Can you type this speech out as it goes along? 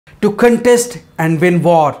To contest and win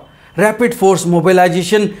war, rapid force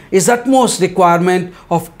mobilization is utmost requirement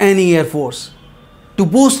of any air force. To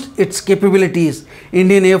boost its capabilities,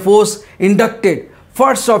 Indian Air Force inducted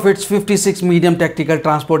first of its 56 medium tactical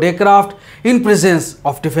transport aircraft in presence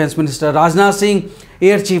of Defence Minister Rajnath Singh,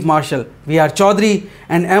 Air Chief Marshal V.R. Chaudhary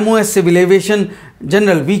and MOS Civil Aviation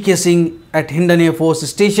General V.K. Singh at Hindan Air Force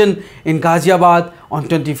Station in Ghaziabad on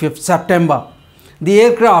 25th September. The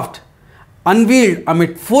aircraft unveiled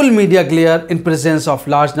amid full media glare in presence of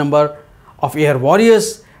large number of air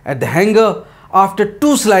warriors at the hangar after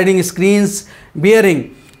two sliding screens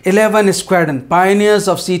bearing 11 squadron pioneers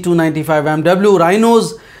of C-295 MW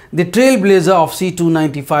Rhinos, the Trailblazers of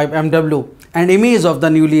C-295 MW and image of the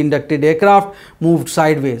newly inducted aircraft moved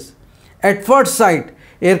sideways. At first sight,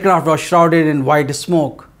 aircraft was shrouded in white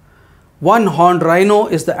smoke. One horned rhino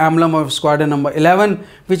is the emblem of Squadron number 11,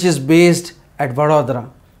 which is based at Vadodara.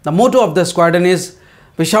 The motto of the squadron is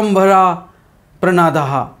Vishambhara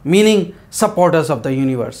Pranadah, meaning supporters of the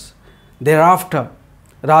universe. Thereafter,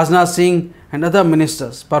 Rajnath Singh and other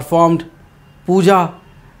ministers performed puja,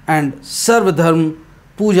 and Sarva Dharma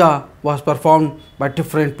Puja was performed by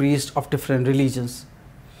different priests of different religions.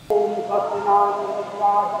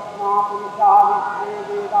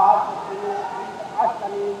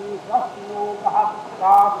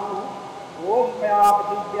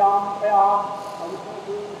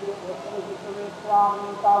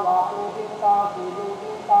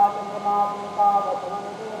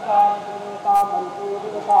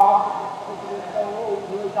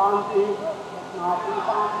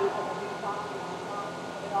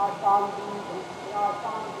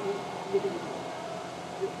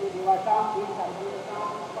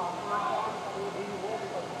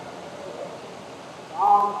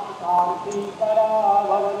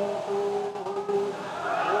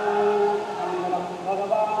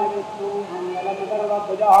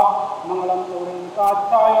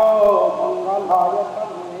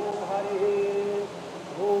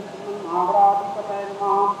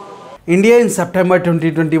 India in September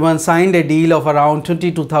 2021 signed a deal of around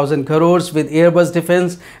 22,000 crores with Airbus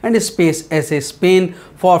Defence and Space SA Spain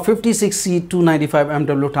for 56 C-295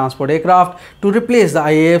 MW transport aircraft to replace the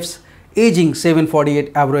IAF's aging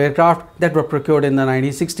 748 Avro aircraft that were procured in the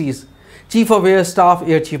 1960s. Chief of Air Staff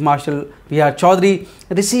Air Chief Marshal V.R. Chaudhary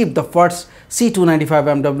received the first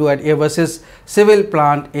C-295 MW at Airbus's civil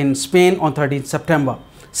plant in Spain on 13 September.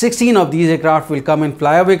 16 of these aircraft will come in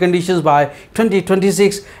flyaway conditions by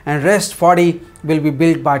 2026 and rest 40 will be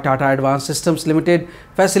built by Tata Advanced Systems Limited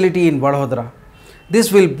facility in Vadodara.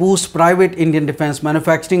 This will boost private Indian defence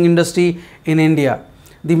manufacturing industry in India.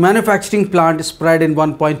 The manufacturing plant spread in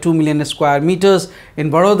 1.2 million square meters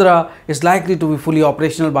in Vadodara is likely to be fully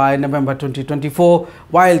operational by November 2024,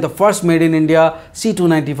 while the first made in India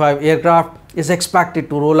C-295 aircraft is expected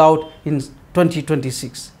to roll out in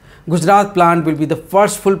 2026. Gujarat plant will be the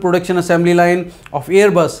first full production assembly line of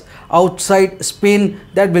Airbus outside Spain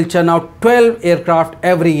that will churn out 12 aircraft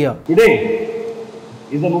every year. Today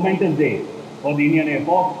is a momentous day for the Indian Air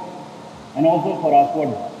Force and also for our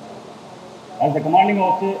squadron. As the commanding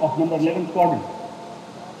officer of number 11 squadron,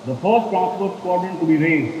 the first transport squadron to be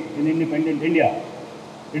raised in independent India,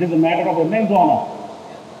 it is a matter of immense honor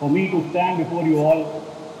for me to stand before you all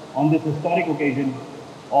on this historic occasion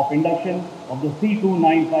of induction of the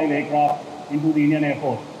C-295 aircraft into the Indian Air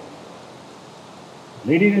Force.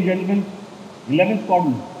 Ladies and gentlemen, 11th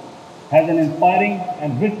Squadron has an inspiring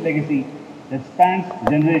and rich legacy that spans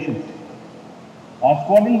generations. Our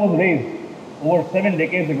squadron was raised over 7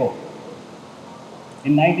 decades ago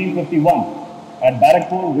in 1951 at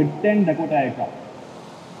Barrackpur with 10 Dakota aircraft.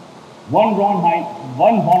 One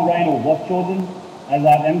horn rhino was chosen as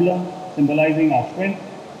our emblem, symbolizing our strength,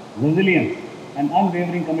 resilience, and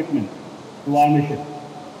unwavering commitment to our mission.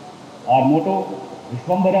 Our motto,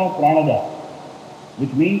 Vishambhara Pranadah,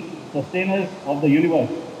 which means sustainers of the universe,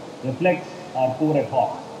 reflects our core at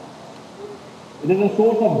heart. It is a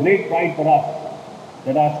source of great pride for us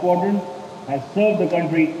that our squadron has served the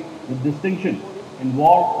country with distinction in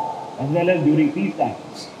war as well as during peacetime.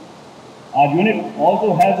 Our unit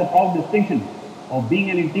also has the proud distinction of being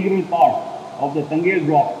an integral part of the Tangail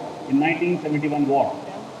drop in 1971 war.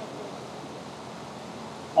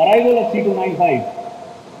 Arrival of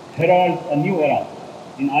C-295 heralds a new era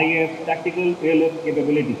in IAF's tactical airlift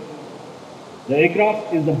capability. The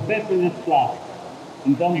aircraft is the best in its class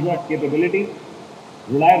in terms of capability,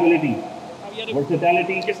 reliability,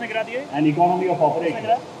 versatility, and economy of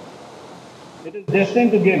operation. It is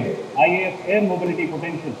destined to give IAF air mobility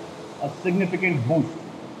potential a significant boost.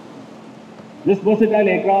 This versatile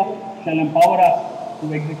aircraft shall empower us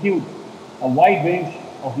to execute a wide range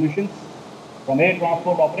of missions from air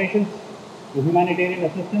transport operations to humanitarian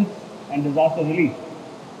assistance and disaster relief.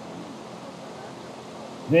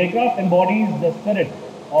 The aircraft embodies the spirit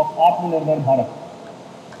of Atmanirbhar Bharat,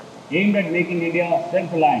 aimed at making India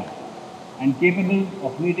self-reliant and capable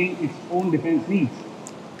of meeting its own defense needs.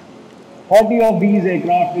 40 of these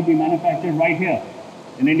aircraft will be manufactured right here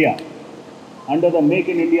in India under the Make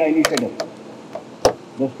in India initiative.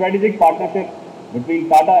 The strategic partnership between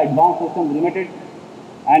Tata Advanced Systems Limited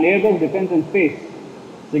and Airbus Defence and Space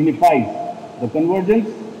signifies the convergence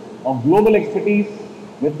of global expertise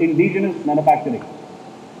with indigenous manufacturing.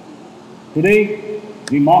 Today,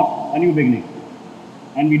 we mark a new beginning,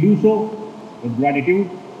 and we do so with gratitude,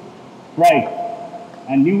 pride,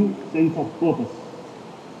 and new sense of purpose.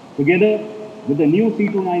 Together with the new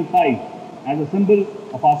C-295 as a symbol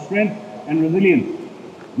of our strength and resilience,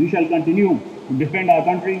 we shall continue to defend our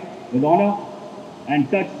country with honor and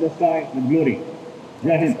touch the sky with glory.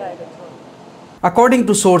 Jai Hind. According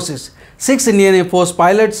to sources, 6 Indian Air Force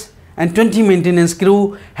pilots and 20 maintenance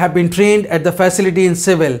crew have been trained at the facility in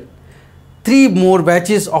civil. 3 more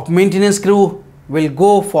batches of maintenance crew will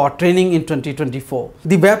go for training in 2024.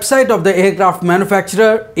 The website of the aircraft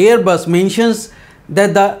manufacturer Airbus mentions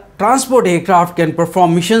that the transport aircraft can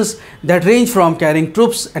perform missions that range from carrying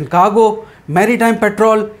troops and cargo, maritime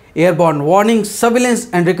patrol, airborne warning, surveillance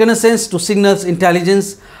and reconnaissance to signals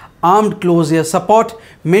intelligence, armed close air support,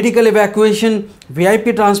 medical evacuation,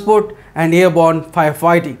 VIP transport and airborne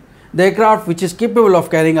firefighting. The aircraft, which is capable of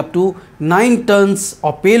carrying up to 9 tons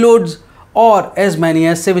of payloads or as many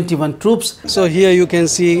as 71 troops. So here you can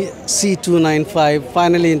see C-295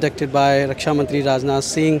 finally inducted by Raksha Mantri Rajnath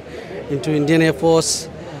Singh into Indian Air Force.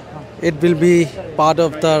 It will be part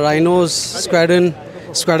of the Rhinos squadron,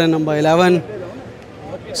 squadron number 11.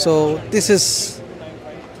 So this is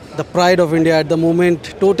the pride of India at the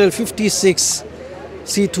moment. Total 56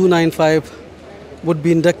 C-295 would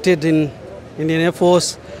be inducted in Indian Air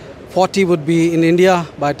Force. 40 would be in India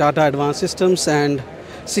by Tata Advanced Systems and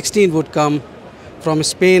 16 would come from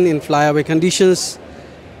Spain in flyaway conditions.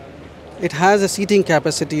 It has a seating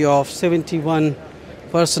capacity of 71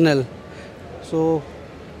 personnel. So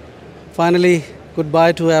finally,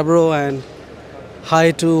 goodbye to Abro and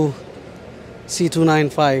hi to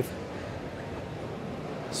C-295.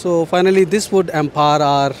 So finally, this would empower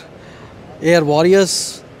our air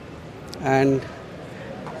warriors, and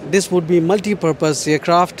this would be multi-purpose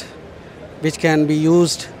aircraft which can be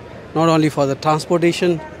used not only for the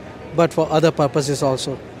transportation but for other purposes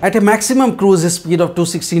also. At a maximum cruise speed of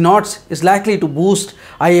 260 knots is likely to boost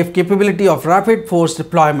IAF capability of rapid force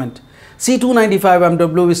deployment. C-295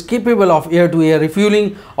 MW is capable of air-to-air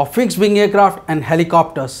refueling of fixed-wing aircraft and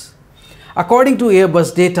helicopters. According to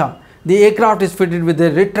Airbus data, the aircraft is fitted with a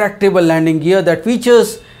retractable landing gear that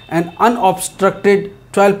features an unobstructed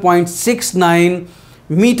 12.69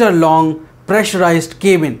 meter long pressurized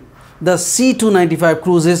cabin. The C-295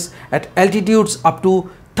 cruises at altitudes up to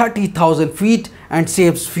 30,000 feet and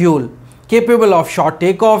saves fuel, capable of short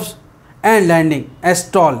takeoffs and landing as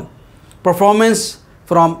tall. Performance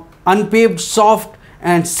from unpaved, soft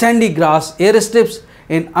and sandy grass airstrips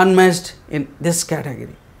is unmatched in this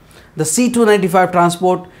category. The C-295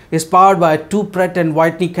 transport is powered by 2 Pratt &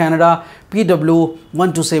 Whitney Canada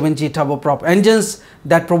PW127G turboprop engines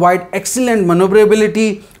that provide excellent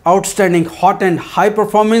maneuverability, outstanding hot and high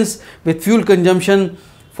performance with fuel consumption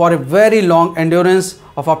for a very long endurance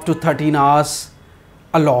of up to 13 hours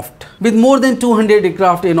aloft. With more than 200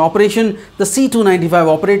 aircraft in operation, the C-295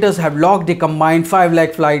 operators have logged a combined 5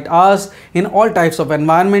 lakh flight hours in all types of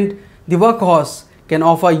environment. The workhorse can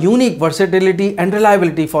offer unique versatility and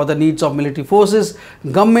reliability for the needs of military forces,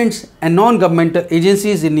 governments and non-governmental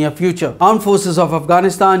agencies in near future. Armed forces of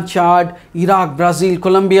Afghanistan, Chad, Iraq, Brazil,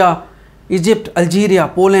 Colombia, Egypt, Algeria,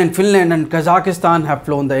 Poland, Finland and Kazakhstan have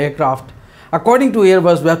flown the aircraft. According to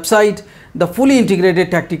Airbus website, the fully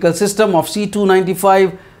integrated tactical system of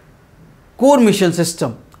C-295 core mission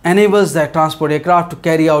system enables the transport aircraft to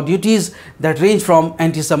carry out duties that range from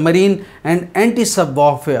anti-submarine and anti-sub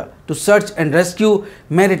warfare to search and rescue,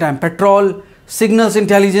 maritime patrol, signals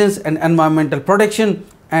intelligence and environmental protection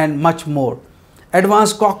and much more.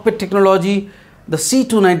 Advanced cockpit technology. The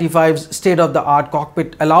C-295's state-of-the-art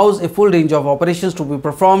cockpit allows a full range of operations to be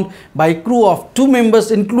performed by a crew of 2 members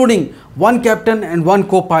including 1 captain and 1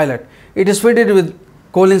 co-pilot. It is fitted with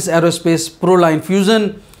Collins Aerospace Proline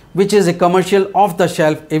Fusion, which is a commercial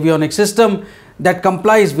off-the-shelf avionics system that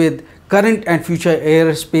complies with current and future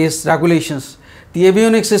airspace regulations. The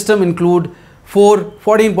avionics system includes 4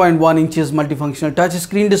 14.1 inches multifunctional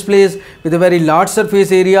touchscreen displays with a very large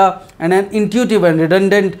surface area and an intuitive and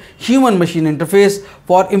redundant human-machine interface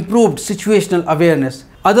for improved situational awareness.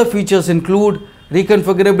 Other features include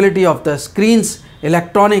reconfigurability of the screens,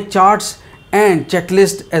 electronic charts and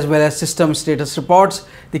checklist, as well as system status reports.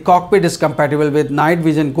 The cockpit is compatible with night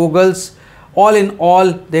vision goggles. All in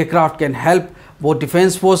all, the aircraft can help both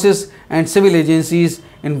defense forces and civil agencies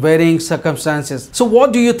in varying circumstances. So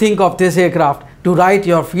what do you think of this aircraft? Do write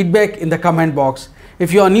your feedback in the comment box.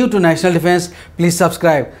 If you are new to National Defence, please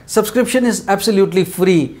subscribe. Subscription is absolutely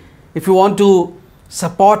free. If you want to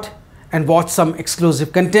support and watch some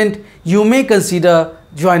exclusive content, you may consider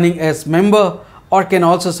joining as member or can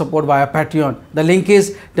also support via Patreon. The link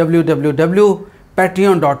is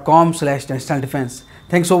www.patreon.com/nationaldefence.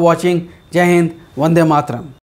 Thanks for watching. Jai Hind, Vande Mataram.